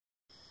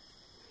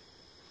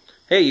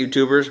Hey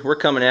YouTubers, we're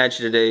coming at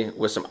you today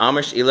with some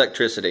Amish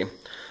electricity.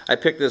 I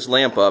picked this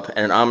lamp up at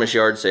an Amish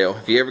yard sale.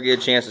 If you ever get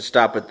a chance to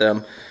stop at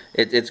them,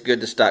 it's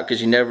good to stop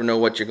because you never know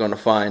what you're going to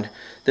find.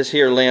 This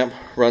here lamp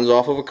runs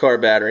off of a car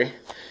battery.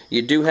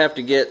 You do have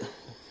to get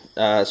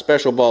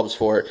special bulbs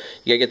for it.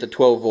 You gotta get the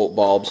 12 volt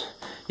bulbs.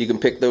 You can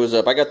pick those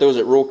up. I got those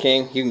at Rural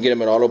King. You can get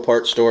them at auto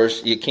parts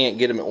stores. You can't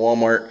get them at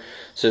Walmart,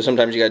 so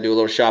sometimes you gotta do a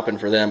little shopping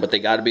for them, but they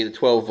gotta be the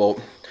 12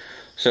 volt.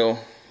 So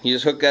you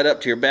just hook that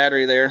up to your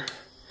battery there,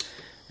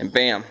 and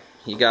bam,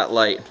 you got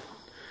light.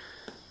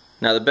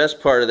 Now the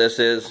best part of this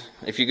is,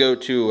 if you go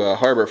to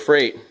Harbor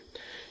Freight,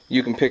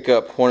 you can pick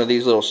up one of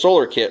these little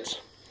solar kits.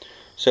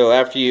 So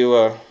after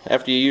you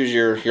use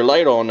your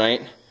light all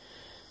night,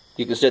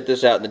 you can set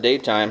this out in the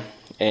daytime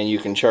and you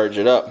can charge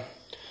it up.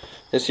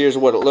 This here's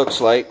what it looks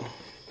like.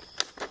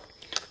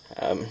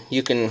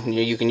 You can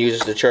use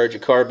this to charge a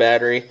car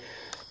battery.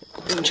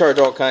 You can charge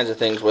all kinds of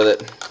things with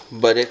it,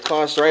 but it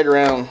costs right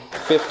around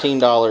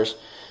 $15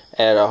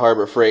 at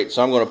Harbor Freight.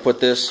 So I'm going to put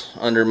this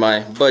under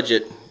my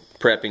budget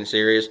prepping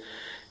series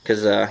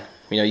because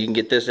you can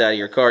get this out of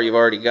your car. You've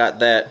already got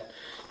that.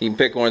 You can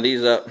pick one of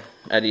these up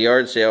at a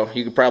yard sale.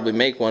 You could probably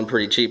make one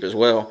pretty cheap as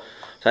well.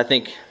 So I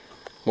think,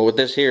 well, with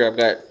this here, I've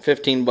got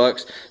 15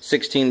 bucks,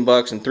 16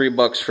 bucks, and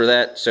 $3 for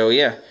that. So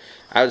yeah,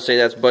 I would say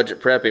that's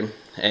budget prepping.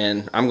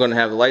 And I'm going to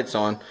have the lights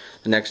on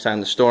the next time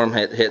the storm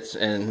hits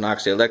and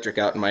knocks the electric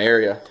out in my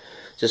area.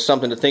 Just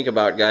something to think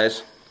about,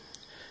 guys.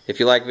 If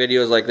you like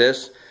videos like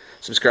this,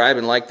 subscribe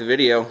and like the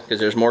video because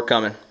there's more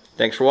coming.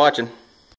 Thanks for watching.